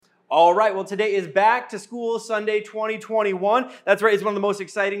All right, well, today is Back to School Sunday 2021. That's right, it's one of the most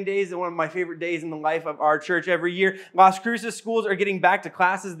exciting days and one of my favorite days in the life of our church every year. Las Cruces schools are getting back to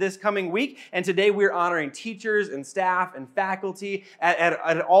classes this coming week, and today we're honoring teachers and staff and faculty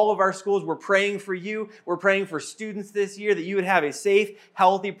at all of our schools. We're praying for you. We're praying for students this year that you would have a safe,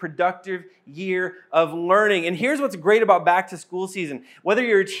 healthy, productive year of learning. And here's what's great about back to school season. Whether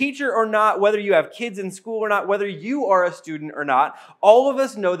you're a teacher or not, whether you have kids in school or not, whether you are a student or not, all of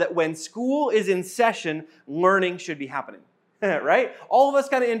us know that when school is in session, learning should be happening. Right? All of us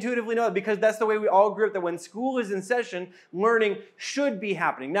kind of intuitively know that because that's the way we all grew up, that when school is in session, learning should be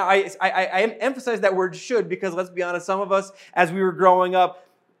happening. Now, I emphasize that word should because let's be honest, some of us, as we were growing up,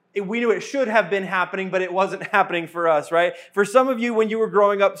 we knew it should have been happening, but it wasn't happening for us, right? For some of you, when you were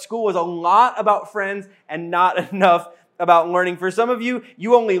growing up, school was a lot about friends and not enough about learning. For some of you,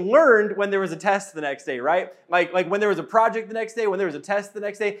 you only learned when there was a test the next day, right? Like when there was a project the next day, when there was a test the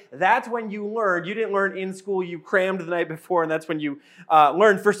next day, that's when you learned. You didn't learn in school, you crammed the night before, and that's when you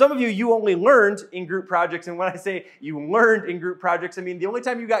learned. For some of you, you only learned in group projects, and when I say you learned in group projects, I mean the only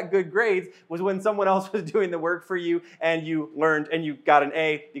time you got good grades was when someone else was doing the work for you, and you learned, and you got an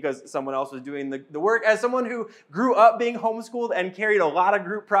A because someone else was doing the work. As someone who grew up being homeschooled and carried a lot of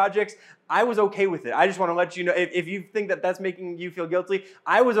group projects, I was okay with it. I just want to let you know, if you think that that's making you feel guilty,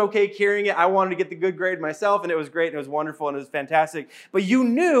 I was okay carrying it. I wanted to get the good grade myself, and it was great, and it was wonderful, and it was fantastic. But you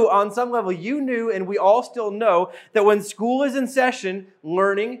knew, on some level, you knew, and we all still know, that when school is in session,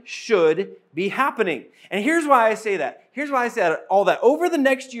 learning should be happening. And here's why I say that. Here's why I say all that. Over the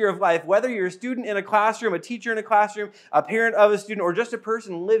next year of life, whether you're a student in a classroom, a teacher in a classroom, a parent of a student, or just a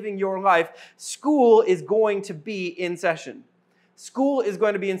person living your life, school is going to be in session. School is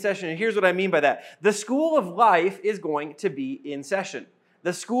going to be in session, and here's what I mean by that. The school of life is going to be in session.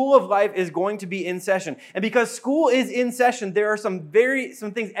 The school of life is going to be in session. And because school is in session, there are some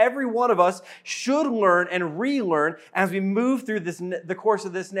things every one of us should learn and relearn as we move through the course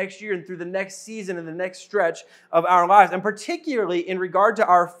of this next year and through the next season and the next stretch of our lives. And particularly in regard to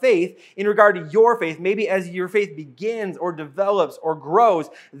our faith, in regard to your faith, maybe as your faith begins or develops or grows,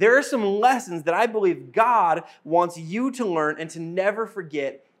 there are some lessons that I believe God wants you to learn and to never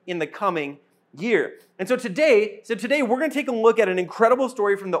forget in the coming year. And so today we're going to take a look at an incredible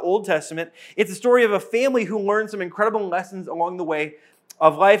story from the Old Testament. It's a story of a family who learned some incredible lessons along the way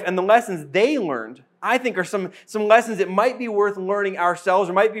of life, and the lessons they learned, I think, are some lessons that might be worth learning ourselves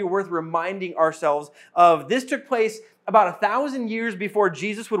or might be worth reminding ourselves of. This took place about 1,000 years before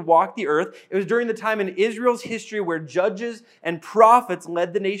Jesus would walk the earth. It was during the time in Israel's history where judges and prophets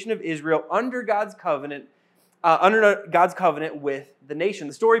led the nation of Israel under God's covenant with the nation.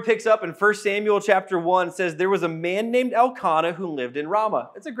 The story picks up in 1 Samuel chapter 1. It says, there was a man named Elkanah who lived in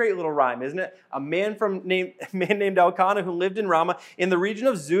Ramah. It's a great little rhyme, isn't it? A man named Elkanah who lived in Ramah in the region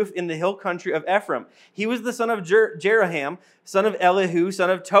of Zuph in the hill country of Ephraim. He was the son of Jeroham, son of Elihu, son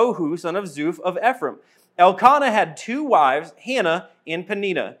of Tohu, son of Zuph of Ephraim. Elkanah had two wives, Hannah and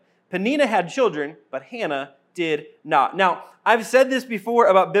Peninnah. Peninnah had children, but Hannah did not. Now, I've said this before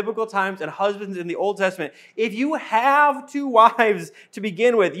about biblical times and husbands in the Old Testament. If you have two wives to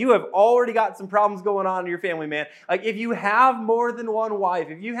begin with, you have already got some problems going on in your family, man. Like if you have more than one wife,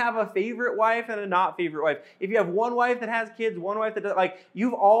 if you have a favorite wife and a not favorite wife, if you have one wife that has kids, one wife that doesn't,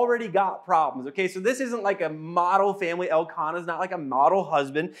 you've already got problems, okay? So this isn't like a model family. Elkanah's not like a model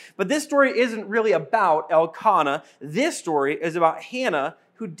husband. But this story isn't really about Elkanah. This story is about Hannah,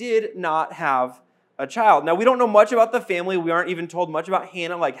 who did not have a child. Now, we don't know much about the family. We aren't even told much about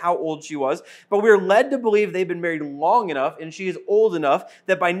Hannah, like how old she was, but we're led to believe they've been married long enough and she is old enough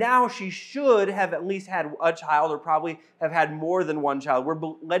that by now she should have at least had a child or probably have had more than one child. We're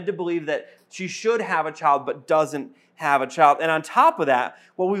led to believe that she should have a child but doesn't have a child. And on top of that,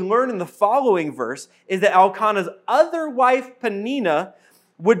 what we learn in the following verse is that Elkanah's other wife, Peninnah,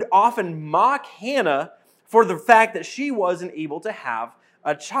 would often mock Hannah for the fact that she wasn't able to have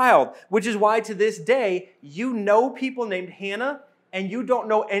a child, which is why to this day, you know people named Hannah and you don't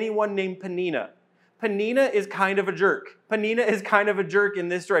know anyone named Peninnah. Peninnah is kind of a jerk. Peninnah is kind of a jerk in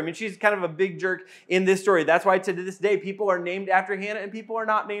this story. I mean, she's kind of a big jerk in this story. That's why to this day, people are named after Hannah and people are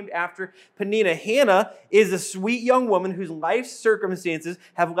not named after Peninnah. Hannah is a sweet young woman whose life circumstances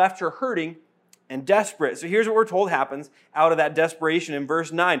have left her hurting and desperate. So here's what we're told happens out of that desperation in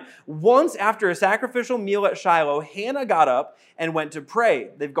verse 9. Once after a sacrificial meal at Shiloh, Hannah got up and went to pray.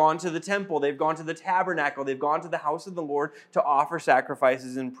 They've gone to the temple, they've gone to the tabernacle, they've gone to the house of the Lord to offer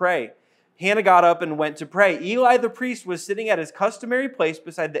sacrifices and pray. Hannah got up and went to pray. Eli the priest was sitting at his customary place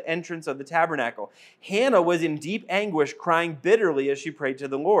beside the entrance of the tabernacle. Hannah was in deep anguish, crying bitterly as she prayed to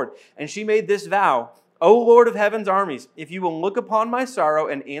the Lord. And she made this vow, O Lord of heaven's armies, if you will look upon my sorrow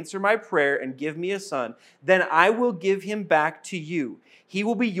and answer my prayer and give me a son, then I will give him back to you. He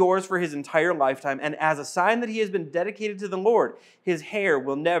will be yours for his entire lifetime, and as a sign that he has been dedicated to the Lord, his hair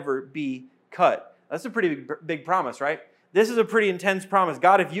will never be cut. That's a pretty big promise, right? This is a pretty intense promise.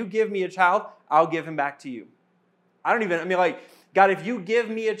 God, if you give me a child, I'll give him back to you. God, if you give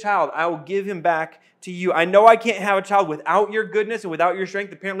me a child, I will give him back to you. I know I can't have a child without your goodness and without your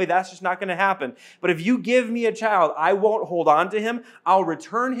strength. Apparently, that's just not going to happen. But if you give me a child, I won't hold on to him. I'll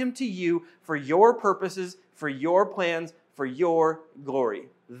return him to you for your purposes, for your plans, for your glory.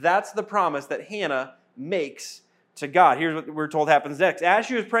 That's the promise that Hannah makes to God. Here's what we're told happens next. As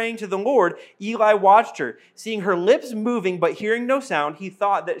she was praying to the Lord, Eli watched her. Seeing her lips moving but hearing no sound, he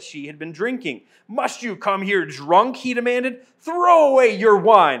thought that she had been drinking. Must you come here drunk? He demanded. Throw away your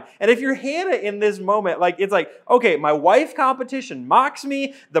wine. And if you're Hannah in this moment, it's like, okay, my wife competition mocks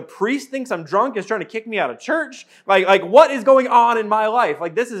me. The priest thinks I'm drunk, is trying to kick me out of church. Like what is going on in my life?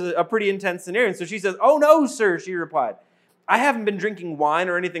 This is a pretty intense scenario. And so she says, oh no, sir, she replied. I haven't been drinking wine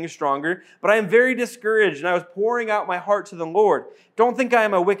or anything stronger, but I am very discouraged, and I was pouring out my heart to the Lord. Don't think I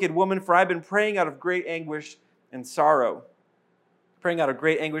am a wicked woman, for I've been praying out of great anguish and sorrow. Praying out of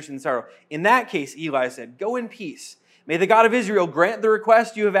great anguish and sorrow. In that case, Eli said, go in peace. May the God of Israel grant the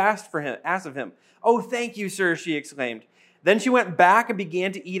request you have asked of him. Oh, thank you, sir, she exclaimed. Then she went back and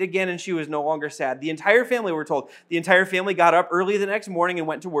began to eat again, and she was no longer sad. The entire family, we're told, the entire family got up early the next morning and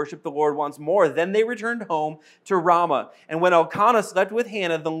went to worship the Lord once more. Then they returned home to Ramah. And when Elkanah slept with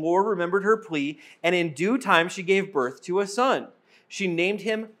Hannah, the Lord remembered her plea, and in due time she gave birth to a son. She named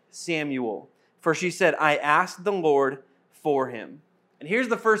him Samuel, for she said, I asked the Lord for him. And here's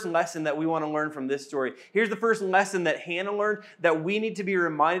the first lesson that we want to learn from this story. Here's the first lesson that Hannah learned that we need to be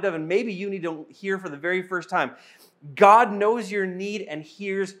reminded of, and maybe you need to hear for the very first time. God knows your need and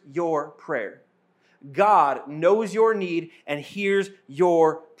hears your prayer. God knows your need and hears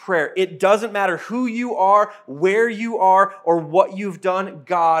your prayer. It doesn't matter who you are, where you are, or what you've done.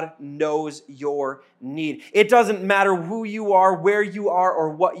 God knows your need. It doesn't matter who you are, where you are, or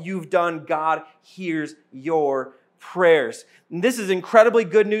what you've done. God hears your prayers. And this is incredibly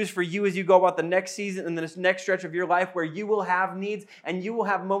good news for you as you go about the next season and this next stretch of your life where you will have needs and you will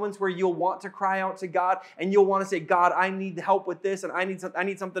have moments where you'll want to cry out to God and you'll want to say, God, I need help with this and I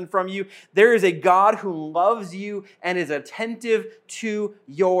need something from you. There is a God who loves you and is attentive to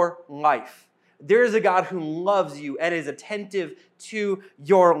your life. There is a God who loves you and is attentive to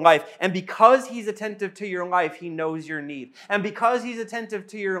your life. And because he's attentive to your life, he knows your need. And because he's attentive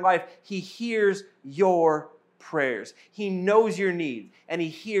to your life, he hears your prayers. He knows your needs and he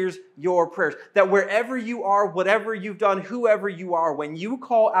hears your prayers. That wherever you are, whatever you've done, whoever you are, when you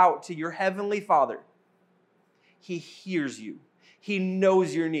call out to your heavenly Father, he hears you. He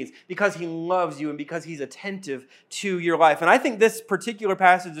knows your needs because he loves you and because he's attentive to your life. And I think this particular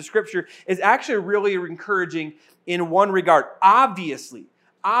passage of Scripture is actually really encouraging in one regard. Obviously,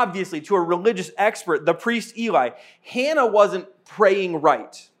 to a religious expert, the priest Eli, Hannah wasn't praying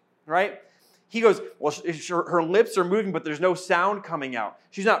right? He goes, well, her lips are moving, but there's no sound coming out.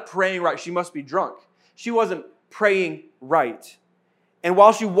 She's not praying right. She must be drunk. She wasn't praying right. And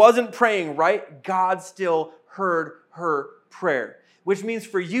while she wasn't praying right, God still heard her prayer, which means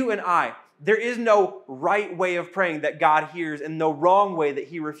for you and I, there is no right way of praying that God hears and no wrong way that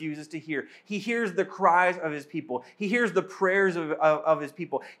he refuses to hear. He hears the cries of his people. He hears the prayers of his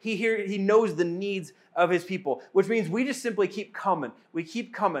people. He knows the needs of his people, which means we just simply keep coming. We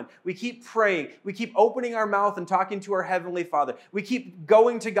keep coming. We keep praying. We keep opening our mouth and talking to our Heavenly Father. We keep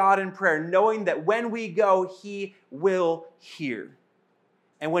going to God in prayer, knowing that when we go, he will hear.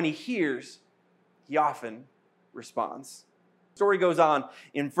 And when he hears, he often responds. The story goes on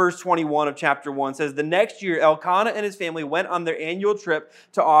in verse 21 of chapter 1. It says, the next year, Elkanah and his family went on their annual trip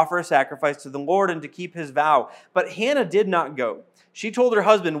to offer a sacrifice to the Lord and to keep his vow. But Hannah did not go. She told her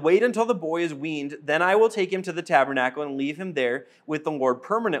husband, wait until the boy is weaned, then I will take him to the tabernacle and leave him there with the Lord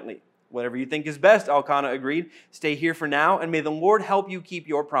permanently. Whatever you think is best, Elkanah agreed. Stay here for now, and may the Lord help you keep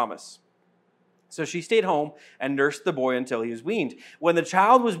your promise. So she stayed home and nursed the boy until he was weaned. When the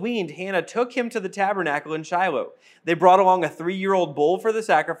child was weaned, Hannah took him to the tabernacle in Shiloh. They brought along a 3-year-old bull for the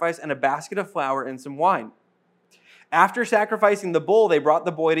sacrifice and a basket of flour and some wine. After sacrificing the bull, they brought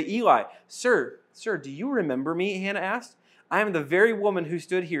the boy to Eli. Sir, do you remember me? Hannah asked. I am the very woman who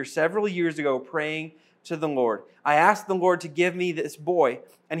stood here several years ago praying to the Lord. I asked the Lord to give me this boy,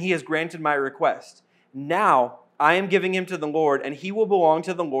 and he has granted my request. Now I am giving him to the Lord, and he will belong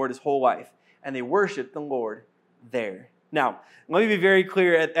to the Lord his whole life. And they worshiped the Lord there. Now, let me be very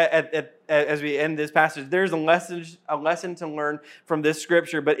clear as we end this passage. There's a lesson to learn from this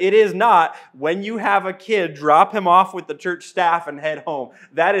scripture, but it is not when you have a kid, drop him off with the church staff and head home.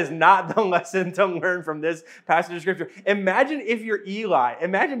 That is not the lesson to learn from this passage of scripture. Imagine if you're Eli.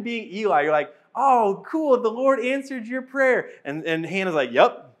 Imagine being Eli. You're like, oh, cool, the Lord answered your prayer. And Hannah's like,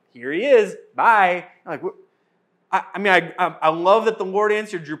 yep, here he is. Bye. I'm like, I love that the Lord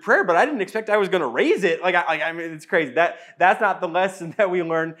answered your prayer, but I didn't expect I was going to raise it. It's crazy. That's not the lesson that we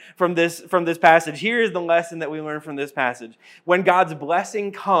learn from this passage. Here is the lesson that we learn from this passage. When God's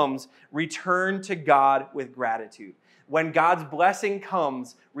blessing comes, return to God with gratitude. When God's blessing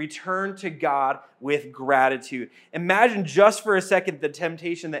comes, return to God with gratitude. Imagine just for a second the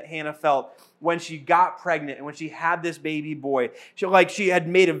temptation that Hannah felt when she got pregnant and when she had this baby boy. She had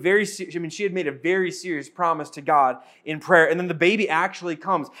made a very serious promise to God in prayer, and then the baby actually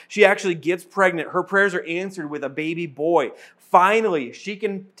comes. She actually gets pregnant. Her prayers are answered with a baby boy. Finally, she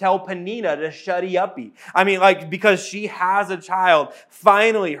can tell Penina to shutty uppy. Because she has a child.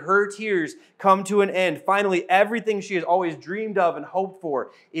 Finally, her tears come to an end. Finally, everything she has always dreamed of and hoped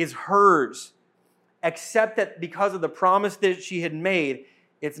for is hers. Except that because of the promise that she had made,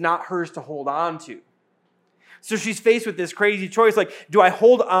 it's not hers to hold on to. So she's faced with this crazy choice, do I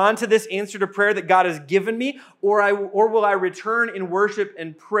hold on to this answer to prayer that God has given me, or will I return in worship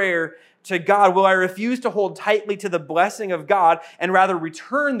and prayer to God? Will I refuse to hold tightly to the blessing of God and rather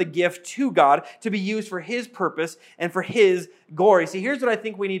return the gift to God to be used for His purpose and for His glory? See, here's what I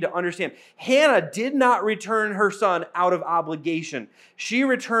think we need to understand. Hannah did not return her son out of obligation. She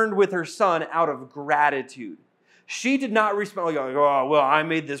returned with her son out of gratitude. She did not respond, I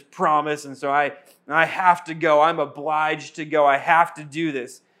made this promise, and so I have to go. I'm obliged to go. I have to do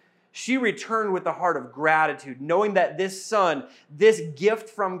this. She returned with a heart of gratitude, knowing that this son, this gift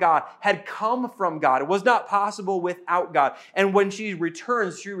from God, had come from God. It was not possible without God. And when she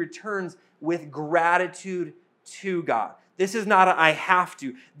returns with gratitude to God. This is not I have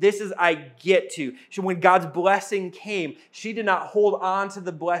to. This is I get to. When God's blessing came, she did not hold on to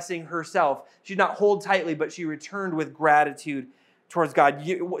the blessing herself. She did not hold tightly, but she returned with gratitude towards God.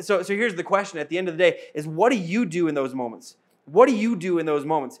 So here's the question at the end of the day is, what do you do in those moments? What do you do in those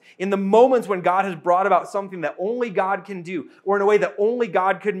moments? In the moments when God has brought about something that only God can do, or in a way that only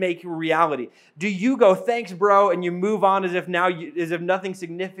God could make a reality, do you go, thanks, bro, and you move on as if nothing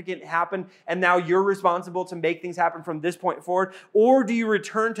significant happened, and now you're responsible to make things happen from this point forward? Or do you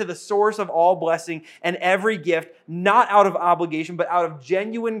return to the source of all blessing and every gift, not out of obligation, but out of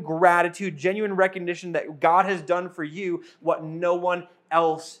genuine gratitude, genuine recognition that God has done for you what no one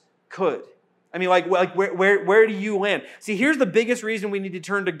else could? Where do you land? See, here's the biggest reason we need to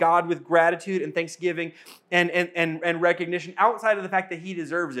turn to God with gratitude and thanksgiving and recognition outside of the fact that He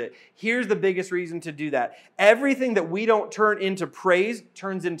deserves it. Here's the biggest reason to do that. Everything that we don't turn into praise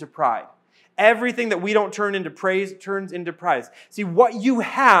turns into pride. Everything that we don't turn into praise turns into pride. See, what you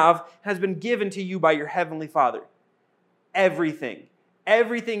have has been given to you by your Heavenly Father. Everything.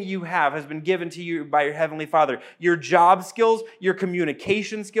 Everything you have has been given to you by your Heavenly Father. Your job skills, your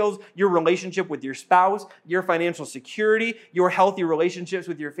communication skills, your relationship with your spouse, your financial security, your healthy relationships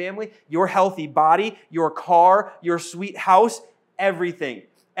with your family, your healthy body, your car, your sweet house, everything.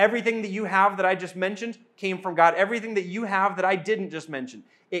 Everything that you have that I just mentioned came from God. Everything that you have that I didn't just mention,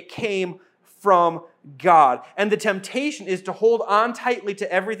 it came from God. And the temptation is to hold on tightly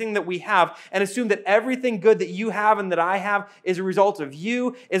to everything that we have and assume that everything good that you have and that I have is a result of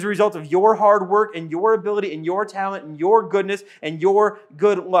you, is a result of your hard work and your ability and your talent and your goodness and your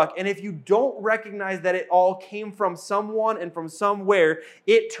good luck. And if you don't recognize that it all came from someone and from somewhere,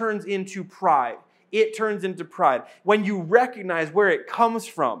 it turns into pride. It turns into pride. When you recognize where it comes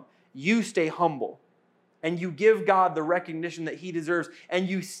from, you stay humble. And you give God the recognition that He deserves, and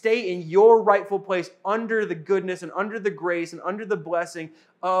you stay in your rightful place under the goodness and under the grace and under the blessing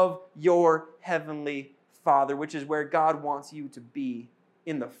of your Heavenly Father, which is where God wants you to be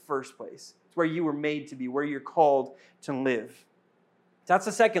in the first place. It's where you were made to be, where you're called to live. That's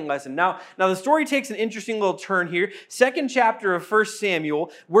the second lesson. Now the story takes an interesting little turn here. Second chapter of 1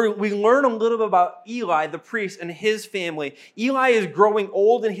 Samuel, where we learn a little bit about Eli, the priest, and his family. Eli is growing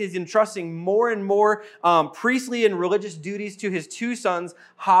old, and he's entrusting more and more priestly and religious duties to his two sons,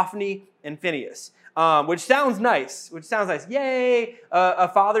 Hophni and Phinehas. Which sounds nice. Yay! A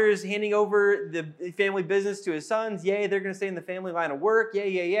father is handing over the family business to his sons. Yay, they're going to stay in the family line of work. Yay,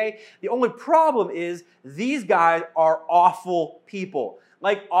 yay, yay. The only problem is these guys are awful people.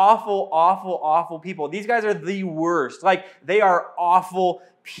 Awful people. These guys are the worst. They are awful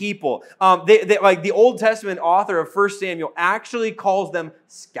people. They the Old Testament author of 1 Samuel actually calls them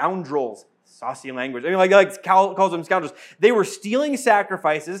scoundrels. saucy language. I mean, like calls them scoundrels. They were stealing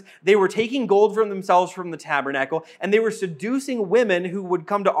sacrifices. They were taking gold from themselves from the tabernacle, and they were seducing women who would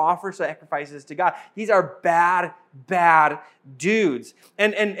come to offer sacrifices to God. These are bad, bad dudes.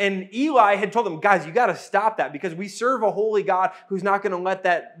 And Eli had told them, guys, you got to stop that because we serve a holy God who's not going to let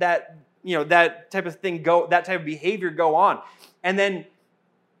that type of thing go, that type of behavior go on. And then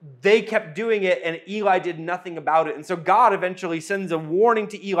they kept doing it, and Eli did nothing about it. And so God eventually sends a warning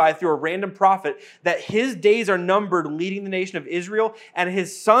to Eli through a random prophet that his days are numbered leading the nation of Israel, and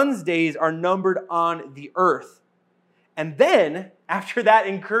his son's days are numbered on the earth. And then, after that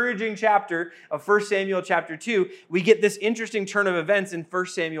encouraging chapter of 1 Samuel chapter 2, we get this interesting turn of events in 1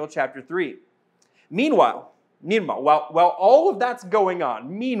 Samuel chapter 3. Meanwhile, while all of that's going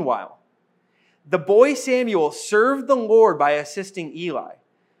on, the boy Samuel served the Lord by assisting Eli.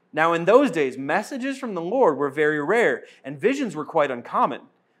 Now, in those days, messages from the Lord were very rare, and visions were quite uncommon.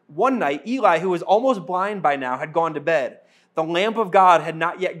 One night, Eli, who was almost blind by now, had gone to bed. The lamp of God had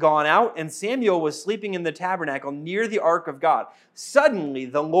not yet gone out, and Samuel was sleeping in the tabernacle near the ark of God. Suddenly,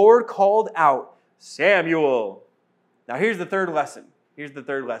 the Lord called out, Samuel. Now, here's the third lesson.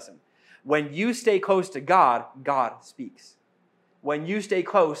 When you stay close to God, God speaks. When you stay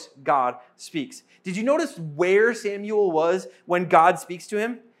close, God speaks. Did you notice where Samuel was when God speaks to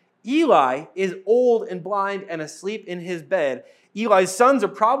him? Eli is old and blind and asleep in his bed. Eli's sons are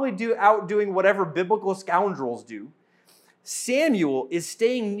probably out doing whatever biblical scoundrels do. Samuel is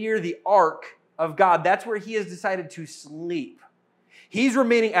staying near the ark of God. That's where he has decided to sleep. He's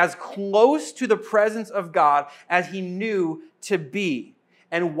remaining as close to the presence of God as he knew to be.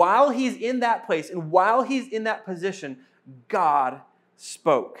 And while he's in that place and while he's in that position, God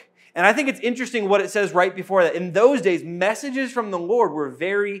spoke. And I think it's interesting what it says right before that. In those days, messages from the Lord were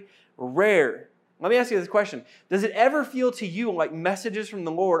very rare. Let me ask you this question. Does it ever feel to you like messages from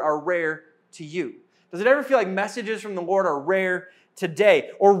the Lord are rare to you? Does it ever feel like messages from the Lord are rare today,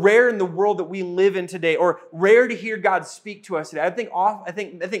 or rare in the world that we live in today, or rare to hear God speak to us today? I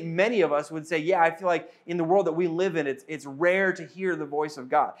think many of us would say, yeah, I feel like in the world that we live in, it's rare to hear the voice of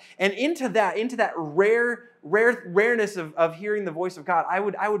God. And into that rareness of hearing the voice of God,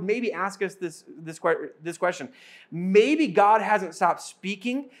 I would maybe ask us this question. Maybe God hasn't stopped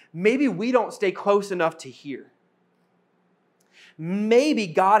speaking. Maybe we don't stay close enough to hear. Maybe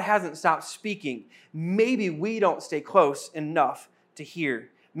God hasn't stopped speaking. Maybe we don't stay close enough to hear.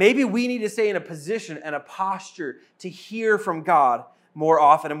 Maybe we need to stay in a position and a posture to hear from God more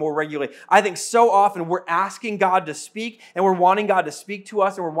often and more regularly. I think so often we're asking God to speak, and we're wanting God to speak to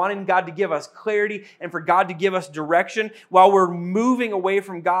us, and we're wanting God to give us clarity and for God to give us direction while we're moving away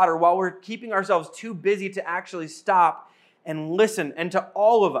from God, or while we're keeping ourselves too busy to actually stop and listen. And to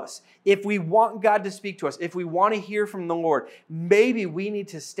all of us, if we want God to speak to us, if we want to hear from the Lord, maybe we need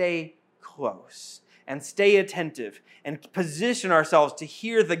to stay close and stay attentive and position ourselves to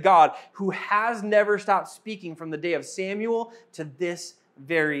hear the God who has never stopped speaking from the day of Samuel to this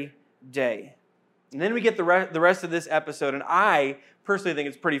very day. And then we get the rest of this episode, and I personally think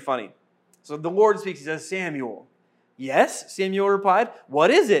it's pretty funny. So the Lord speaks, he says, Samuel. Yes, Samuel replied.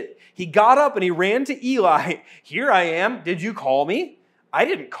 What is it? He got up and he ran to Eli. Here I am. Did you call me? I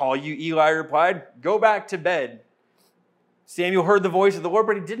didn't call you, Eli replied. Go back to bed. Samuel heard the voice of the Lord,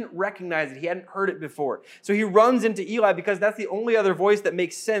 but he didn't recognize it. He hadn't heard it before. So he runs into Eli because that's the only other voice that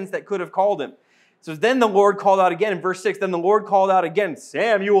makes sense that could have called him. So then the Lord called out again in verse 6. Then the Lord called out again,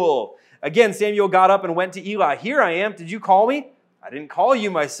 Samuel. Again, Samuel got up and went to Eli. Here I am. Did you call me? I didn't call you,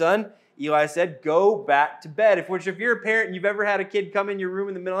 my son. Eli said, go back to bed. If you're a parent and you've ever had a kid come in your room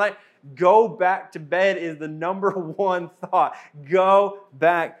in the middle of the night, go back to bed is the number one thought. Go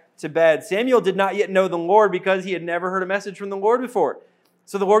back to bed. Samuel did not yet know the Lord because he had never heard a message from the Lord before.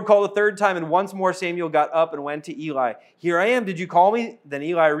 So the Lord called a third time, and once more Samuel got up and went to Eli. Here I am. Did you call me? Then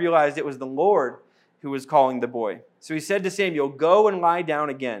Eli realized it was the Lord who was calling the boy. So he said to Samuel, go and lie down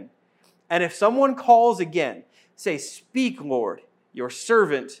again. And if someone calls again, say, speak, Lord, your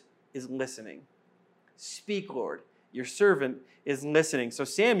servant is listening. Speak, Lord, your servant is listening. So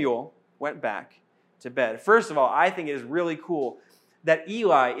Samuel went back to bed. First of all, I think it is really cool that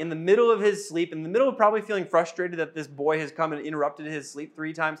Eli, in the middle of his sleep, in the middle of probably feeling frustrated that this boy has come and interrupted his sleep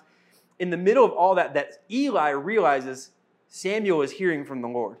 3 times, in the middle of all that Eli realizes Samuel is hearing from the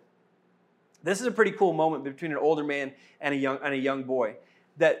Lord. This is a pretty cool moment between an older man and a young boy.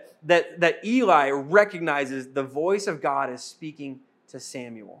 That Eli recognizes the voice of God is speaking to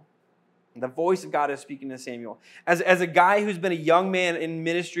Samuel. The voice of God is speaking to Samuel. As a guy who's been a young man in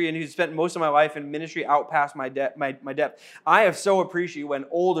ministry and who's spent most of my life in ministry out past my depth, I have so appreciated when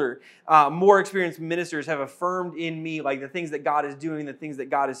older, more experienced ministers have affirmed in me like the things that God is doing, the things that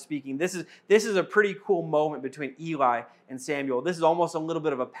God is speaking. This is a pretty cool moment between Eli and Samuel. This is almost a little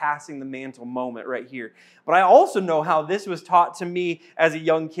bit of a passing the mantle moment right here. But I also know how this was taught to me as a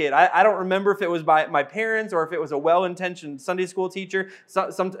young kid. I don't remember if it was by my parents or if it was a well-intentioned Sunday school teacher.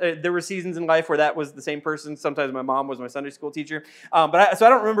 There were seasons in life where that was the same person. Sometimes my mom was my Sunday school teacher. So I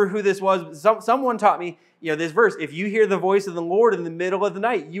don't remember who this was. Someone taught me, this verse. If you hear the voice of the Lord in the middle of the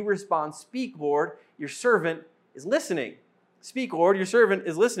night, you respond, "Speak, Lord, your servant is listening." Speak, Lord, your servant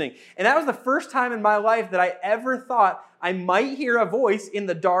is listening. And that was the first time in my life that I ever thought I might hear a voice in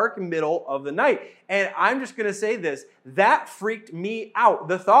the dark middle of the night. And I'm just going to say this, that freaked me out.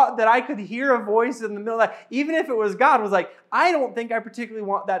 The thought that I could hear a voice in the middle of the night, even if it was God, was like, I don't think I particularly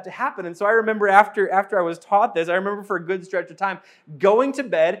want that to happen. And so I remember after I was taught this, I remember for a good stretch of time going to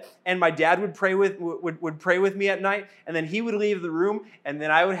bed, and my dad would pray with me at night, and then he would leave the room, and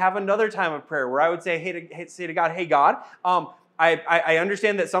then I would have another time of prayer where I would say to God, "Hey God, I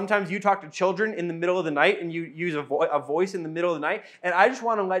understand that sometimes you talk to children in the middle of the night and you use a voice in the middle of the night. And I just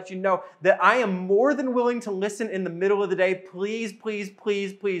want to let you know that I am more than willing to listen in the middle of the day. Please, please,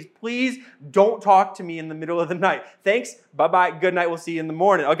 please, please, please don't talk to me in the middle of the night. Thanks. Bye-bye. Good night. We'll see you in the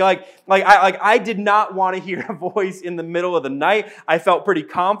morning." Okay, I did not want to hear a voice in the middle of the night. I felt pretty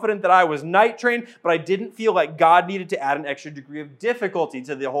confident that I was night trained, but I didn't feel like God needed to add an extra degree of difficulty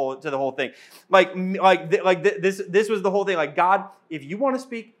to the whole thing. This was the whole thing. Like, God, if you want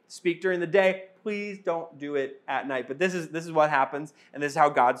to speak during the day. Please don't do it at night. But this is what happens, and this is how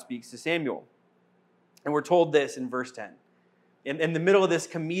God speaks to Samuel. And we're told this in verse 10. In the middle of this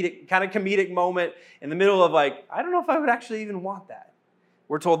comedic moment, in the middle of I don't know if I would actually even want that.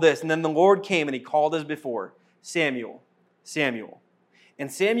 We're told this, "And then the Lord came and he called as before, 'Samuel, Samuel.'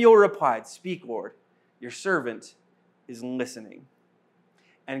 And Samuel replied, 'Speak, Lord, your servant is listening.'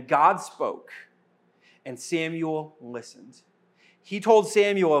 And God spoke, and Samuel listened. He told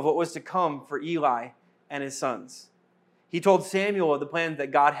Samuel of what was to come for Eli and his sons. He told Samuel of the plans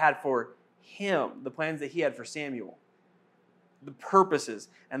that God had for him, the plans that he had for Samuel, the purposes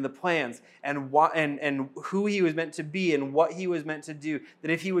and the plans and who he was meant to be and what he was meant to do,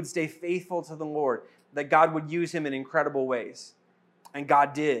 that if he would stay faithful to the Lord, that God would use him in incredible ways. And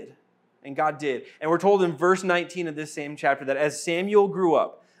God did. And God did. And we're told in verse 19 of this same chapter that as Samuel grew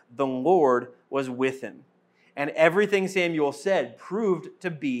up, the Lord was with him. And everything Samuel said proved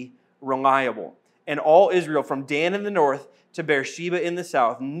to be reliable. And all Israel, from Dan in the north to Beersheba in the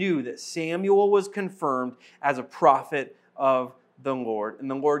south, knew that Samuel was confirmed as a prophet of the Lord.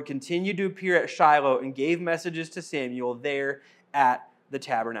 And the Lord continued to appear at Shiloh and gave messages to Samuel there at the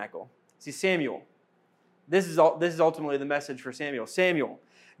tabernacle. See, Samuel, this is ultimately the message for Samuel. Samuel,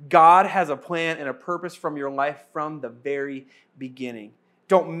 God has a plan and a purpose from your life from the very beginning.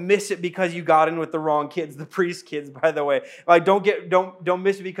 Don't miss it because you got in with the wrong kids, the priest kids, by the way. Don't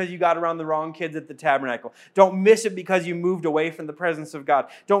miss it because you got around the wrong kids at the tabernacle. Don't miss it because you moved away from the presence of God.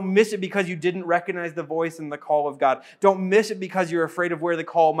 Don't miss it because you didn't recognize the voice and the call of God. Don't miss it because you're afraid of where the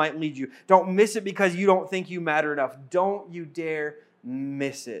call might lead you. Don't miss it because you don't think you matter enough. Don't you dare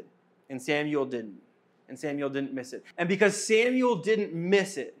miss it. And Samuel didn't. And Samuel didn't miss it. And because Samuel didn't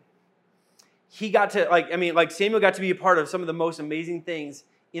miss it, he got to, Samuel got to be a part of some of the most amazing things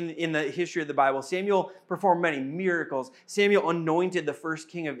in the history of the Bible. Samuel performed many miracles. Samuel anointed the first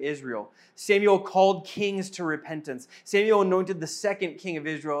king of Israel. Samuel called kings to repentance. Samuel anointed the second king of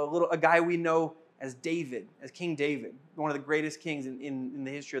Israel, a guy we know as David, as King David, one of the greatest kings in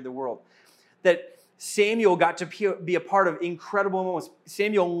the history of the world. That Samuel got to be a part of incredible moments.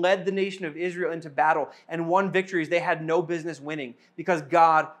 Samuel led the nation of Israel into battle and won victories they had no business winning because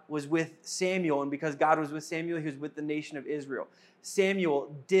God was with Samuel, and because God was with Samuel, he was with the nation of Israel.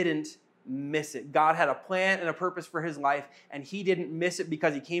 Samuel didn't miss it. God had a plan and a purpose for his life, and he didn't miss it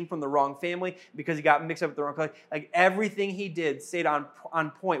because he came from the wrong family, because he got mixed up with the wrong family. Everything he did stayed on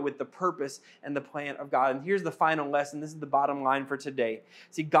point with the purpose and the plan of God. And here's the final lesson. This is the bottom line for today.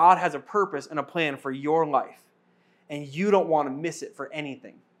 See, God has a purpose and a plan for your life, and you don't want to miss it for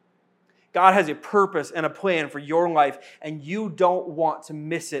anything. God has a purpose and a plan for your life, and you don't want to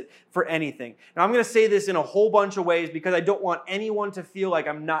miss it for anything. Now, I'm going to say this in a whole bunch of ways because I don't want anyone to feel like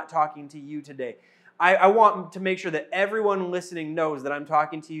I'm not talking to you today. I want to make sure that everyone listening knows that I'm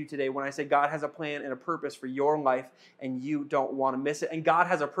talking to you today when I say God has a plan and a purpose for your life, and you don't want to miss it. And God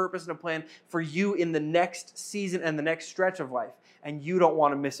has a purpose and a plan for you in the next season and the next stretch of life. and you don't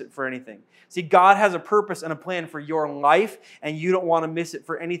want to miss it for anything. See, God has a purpose and a plan for your life, and you don't want to miss it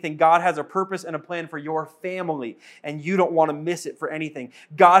for anything. God has a purpose and a plan for your family, and you don't want to miss it for anything.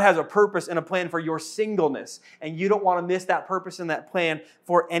 God has a purpose and a plan for your singleness, and you don't want to miss that purpose and that plan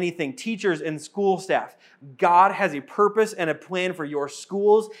for anything. Teachers and school staff, God has a purpose and a plan for your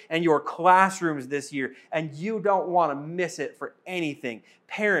schools and your classrooms this year, and you don't want to miss it for anything.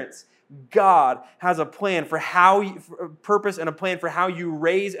 Parents, God has a plan for purpose and a plan for how you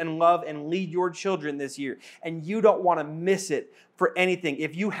raise and love and lead your children this year. And you don't want to miss it for anything.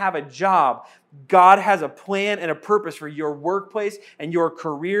 If you have a job, God has a plan and a purpose for your workplace and your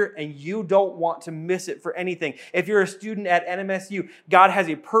career, and you don't want to miss it for anything. If you're a student at NMSU, God has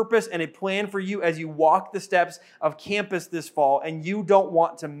a purpose and a plan for you as you walk the steps of campus this fall, and you don't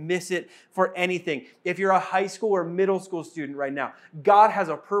want to miss it for anything. If you're a high school or middle school student right now, God has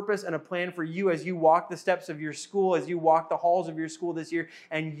a purpose and a plan for you as you walk the steps of your school, as you walk the halls of your school this year,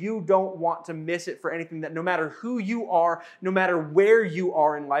 and you don't want to miss it for anything. That no matter who you are, no matter where you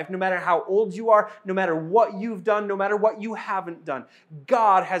are in life, no matter how old you are, no matter what you've done, no matter what you haven't done,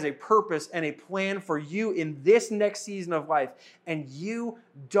 God has a purpose and a plan for you in this next season of life, and you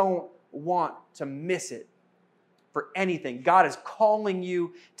don't want to miss it for anything. God is calling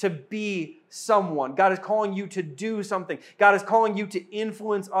you to be someone. God is calling you to do something. God is calling you to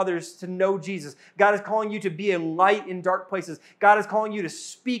influence others to know Jesus. God is calling you to be a light in dark places. God is calling you to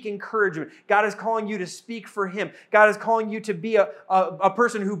speak encouragement. God is calling you to speak for Him. God is calling you to be a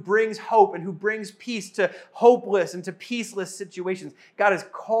person who brings hope and who brings peace to hopeless and to peaceless situations. God is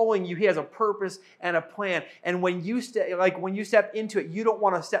calling you. He has a purpose and a plan. And when you step into it, you don't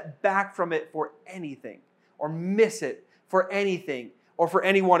want to step back from it for anything, or miss it for anything or for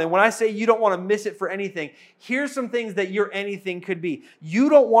anyone. And when I say you don't want to miss it for anything, here's some things that your anything could be. You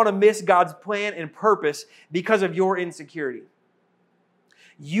don't want to miss God's plan and purpose because of your insecurity.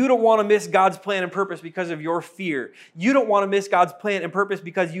 You don't want to miss God's plan and purpose because of your fear. You don't want to miss God's plan and purpose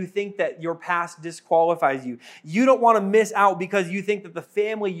because you think that your past disqualifies you. You don't want to miss out because you think that the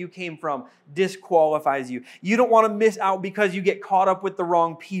family you came from disqualifies you. You don't want to miss out because you get caught up with the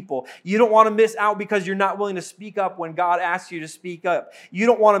wrong people. You don't want to miss out because you're not willing to speak up when God asks you to speak up. You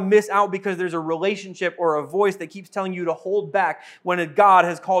don't want to miss out because there's a relationship or a voice that keeps telling you to hold back when God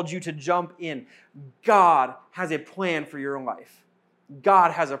has called you to jump in. God has a plan for your life.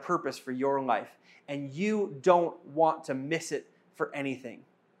 God has a purpose for your life, and you don't want to miss it for anything.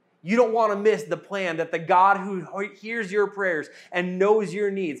 You don't want to miss the plan that the God who hears your prayers and knows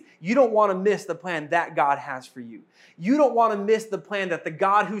your needs, you don't want to miss the plan that God has for you. You don't want to miss the plan that the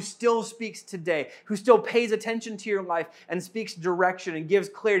God who still speaks today, who still pays attention to your life and speaks direction and gives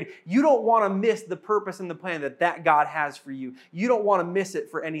clarity, you don't want to miss the purpose and the plan that God has for you. You don't want to miss it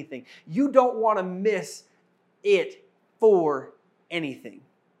for anything. You don't want to miss it for anything.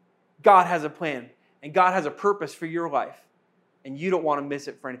 God has a plan, and God has a purpose for your life, and you don't want to miss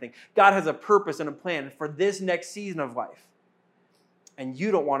it for anything. God has a purpose and a plan for this next season of life, and you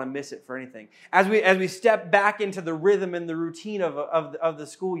don't want to miss it for anything. As we step back into the rhythm and the routine of the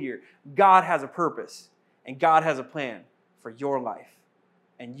school year, God has a purpose, and God has a plan for your life,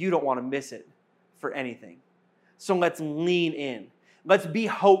 and you don't want to miss it for anything. So let's lean in. Let's be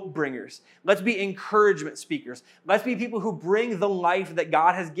hope bringers. Let's be encouragement speakers. Let's be people who bring the life that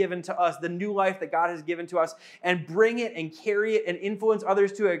God has given to us, the new life that God has given to us, and bring it and carry it and influence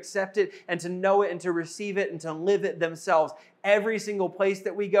others to accept it and to know it and to receive it and to live it themselves. Every single place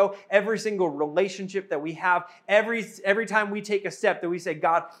that we go, every single relationship that we have, every time we take a step that we say,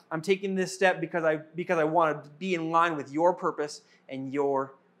 God, I'm taking this step because I want to be in line with your purpose and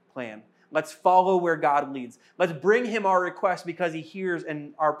your plan. Let's follow where God leads. Let's bring Him our requests because He hears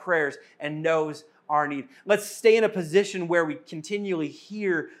our prayers and knows our need. Let's stay in a position where we continually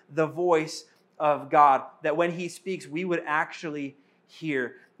hear the voice of God, that when He speaks, we would actually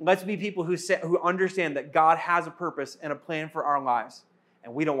hear. Let's be people who understand that God has a purpose and a plan for our lives,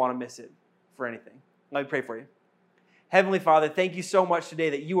 and we don't want to miss it for anything. Let me pray for you. Heavenly Father, thank you so much today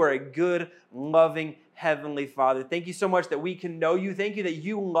that you are a good, loving Heavenly Father. Thank you so much that we can know you. Thank you that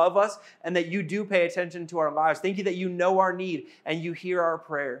you love us and that you do pay attention to our lives. Thank you that you know our need and you hear our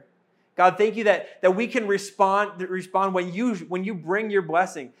prayer. God, thank you that we can respond when you bring your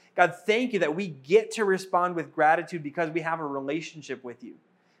blessing. God, thank you that we get to respond with gratitude because we have a relationship with you.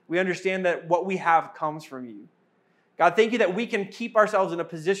 We understand that what we have comes from you. God, thank you that we can keep ourselves in a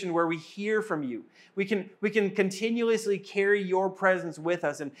position where we hear from you. We can continuously carry your presence with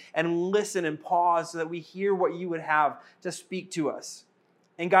us and listen and pause so that we hear what you would have to speak to us.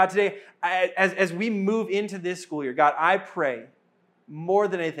 And God, today, as we move into this school year, God, I pray more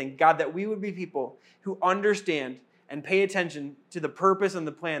than anything, God, that we would be people who understand and pay attention to the purpose and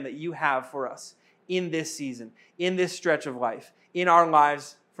the plan that you have for us in this season, in this stretch of life, in our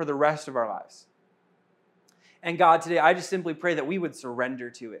lives for the rest of our lives. And God, today I just simply pray that we would surrender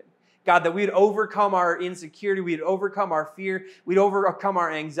to it. God, that we'd overcome our insecurity, we'd overcome our fear, we'd overcome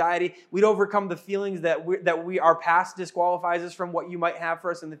our anxiety, we'd overcome the feelings that our past disqualifies us from what you might have for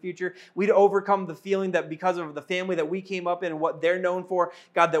us in the future. We'd overcome the feeling that because of the family that we came up in and what they're known for,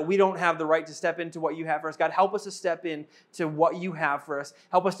 God, that we don't have the right to step into what you have for us. God, help us to step into what you have for us.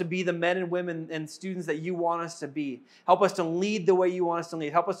 Help us to be the men and women and students that you want us to be. Help us to lead the way you want us to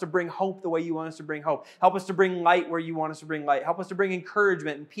lead. Help us to bring hope the way you want us to bring hope. Help us to bring light where you want us to bring light. Help us to bring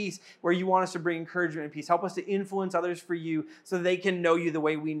encouragement and peace where you want us to bring encouragement and peace. Help us to influence others for you so that they can know you the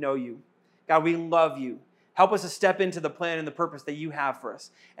way we know you. God, we love you. Help us to step into the plan and the purpose that you have for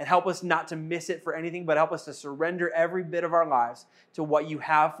us. And help us not to miss it for anything, but help us to surrender every bit of our lives to what you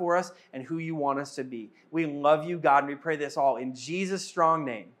have for us and who you want us to be. We love you, God, and we pray this all in Jesus' strong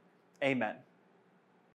name. Amen.